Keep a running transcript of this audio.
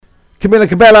Camilla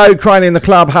Cabello, crying in the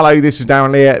club. Hello, this is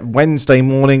Darren Lear. Wednesday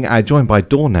morning, joined by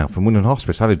Dawn now from Woodland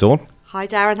Hospice. Hello, Dawn. Hi,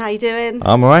 Darren. How you doing?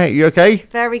 I'm all right. You okay?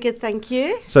 Very good, thank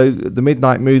you. So, the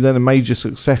Midnight Moo then, a major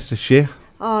success this year?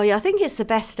 Oh, yeah, I think it's the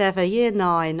best ever, year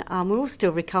 9. We're all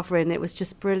still recovering. It was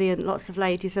just brilliant. Lots of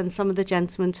ladies and some of the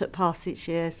gentlemen took part each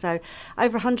year. So,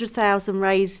 over 100,000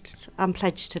 raised and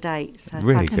pledged to date. So,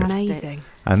 really fantastic. Amazing.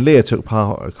 And Leah took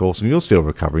part, of course, and you're still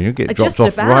recovering. You'll get dropped Just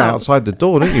off about. right outside the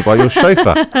door, don't you, by your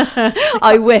chauffeur?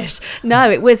 I wish. No,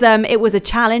 it was a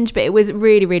challenge, but it was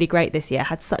really, really great this year.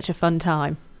 Had such a fun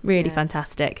time. Really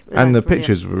fantastic. And the Brilliant.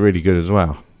 pictures were really good as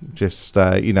well. Just,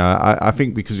 I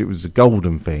think because it was the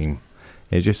golden theme,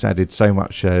 it just added so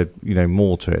much,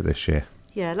 more to it this year.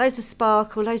 Yeah, loads of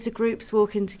sparkle, loads of groups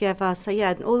walking together. So,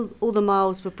 yeah, all the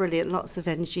miles were brilliant. Lots of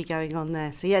energy going on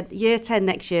there. So, yeah, year 10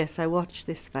 next year. So, watch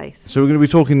this space. So we're going to be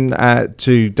talking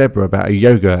to Deborah about a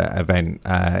yoga event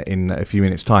in a few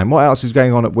minutes' time. What else is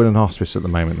going on at Woodland Hospice at the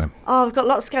moment then? Oh, we've got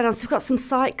lots going on. So we've got some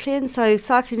cycling. So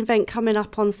cycling event coming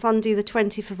up on Sunday the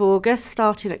 20th of August,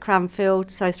 starting at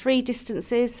Cranfield. So 3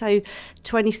 distances, so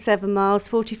 27 miles,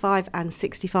 45 and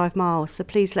 65 miles. So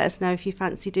please let us know if you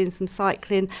fancy doing some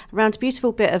cycling around a beautiful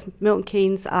bit of Milton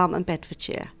Keynes and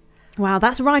Bedfordshire. Wow,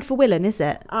 that's Ride for Willen, is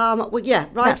it? Well, yeah,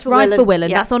 That's Ride for Willen.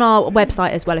 Yeah. That's on our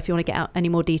website as well if you want to get out any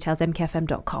more details,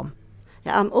 mkfm.com.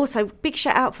 Also, big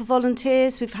shout out for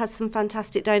volunteers. We've had some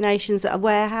fantastic donations at a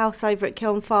warehouse over at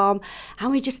Kiln Farm, and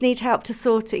we just need help to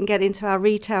sort it and get into our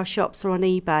retail shops or on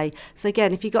eBay. So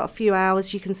again, if you've got a few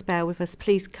hours you can spare with us,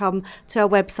 please come to our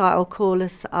website or call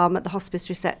us at the hospice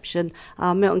reception,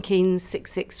 Milton Keynes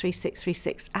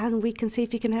 663636, and we can see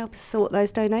if you can help us sort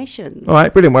those donations. All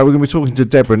right, brilliant. Well, we're going to be talking to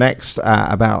Deborah next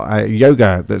about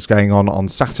yoga that's going on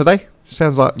Saturday.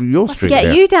 Sounds like your street. Let's get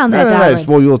there. you down there, No, Darren. it's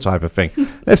more your type of thing.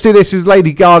 Let's do this. This is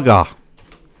Lady Gaga.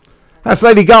 That's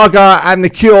Lady Gaga and The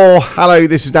Cure. Hello,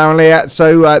 this is Darren Lear.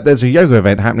 So there's a yoga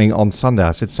event happening on Sunday.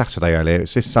 I said Saturday earlier.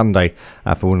 It's this Sunday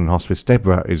for Woodland Hospice.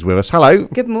 Deborah is with us. Hello.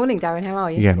 Good morning, Darren. How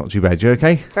are you? Yeah, not too bad. You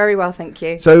okay? Very well, thank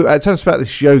you. So tell us about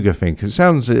this yoga thing, because it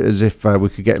sounds as if we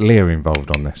could get Leah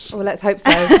involved on this. Well, let's hope so.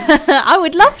 I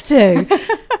would love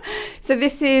to. So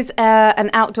this is an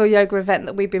outdoor yoga event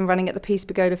that we've been running at the Peace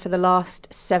Pagoda for the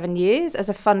last 7 years as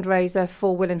a fundraiser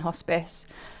for Woodland Hospice.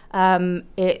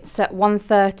 It's at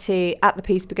 1:30 at the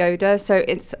Peace Pagoda, so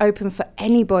it's open for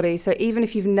anybody. So even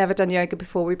if you've never done yoga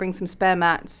before, we bring some spare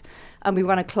mats and we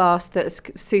run a class that's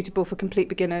suitable for complete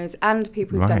beginners and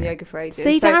people who've done yoga for ages.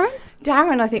 See, so, Darren?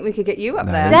 Darren, I think we could get you up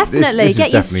there. Definitely. This is Get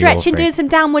you definitely your stretching, thing. doing some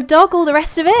downward dog, all the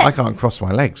rest of it. I can't cross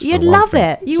my legs. You'd for one love thing.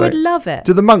 it. You So, would love it.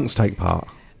 Do the monks take part?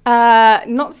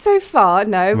 Not so far,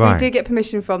 no. Right. We do get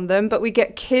permission from them, but we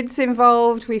get kids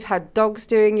involved. We've had dogs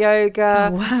doing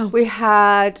yoga. Oh, wow. We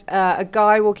had a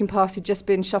guy walking past who'd just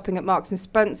been shopping at Marks and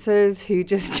Spencer's who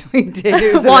just joined in.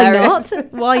 It was Why hilarious.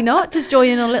 not? Why not? Just join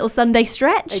in on a little Sunday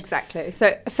stretch. Exactly.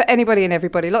 So for anybody and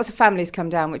everybody, lots of families come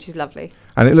down, which is lovely.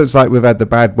 And it looks like we've had the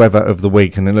bad weather of the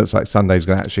week, and it looks like Sunday's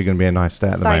actually going to be a nice day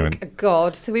at the moment. Thank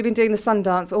God. So we've been doing the sun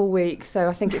dance all week, so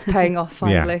I think it's paying off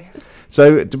finally.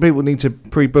 So do people need to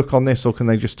pre-book on this, or can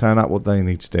they just turn up? What do they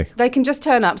need to do? They can just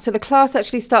turn up. So the class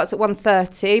actually starts at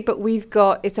 1:30, but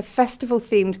it's a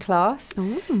festival-themed class.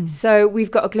 Ooh. So we've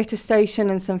got a glitter station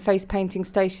and some face painting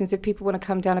stations. If people want to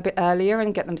come down a bit earlier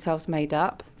and get themselves made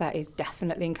up, that is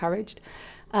definitely encouraged.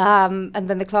 And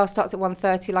then the class starts at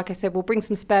 1:30. Like I said, we'll bring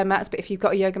some spare mats, but if you've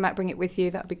got a yoga mat, bring it with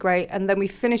you. That'd be great. And then we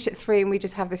finish at 3 and we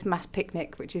just have this mass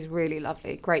picnic, which is really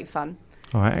lovely. Great fun.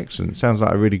 All right, excellent. Sounds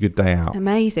like a really good day out.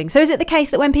 Amazing. So is it the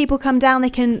case that when people come down, they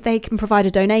can provide a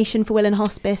donation for Woodland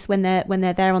Hospice when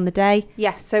they're there on the day?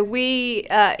 Yes. So we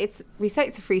say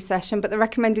it's a free session, but the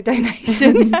recommended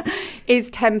donation is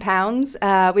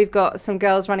 £10. We've got some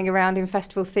girls running around in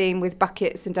festival theme with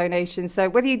buckets and donations. So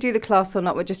whether you do the class or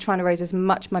not, we're just trying to raise as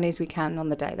much money as we can on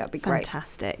the day. That'd be great.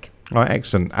 Fantastic. All right,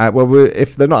 excellent.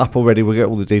 If they're not up already, we'll get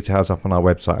all the details up on our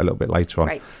website a little bit later on.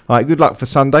 Great. All right, good luck for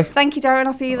Sunday. Thank you, Darren.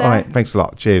 I'll see you there. All right, thanks a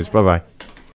lot. Cheers. Bye-bye.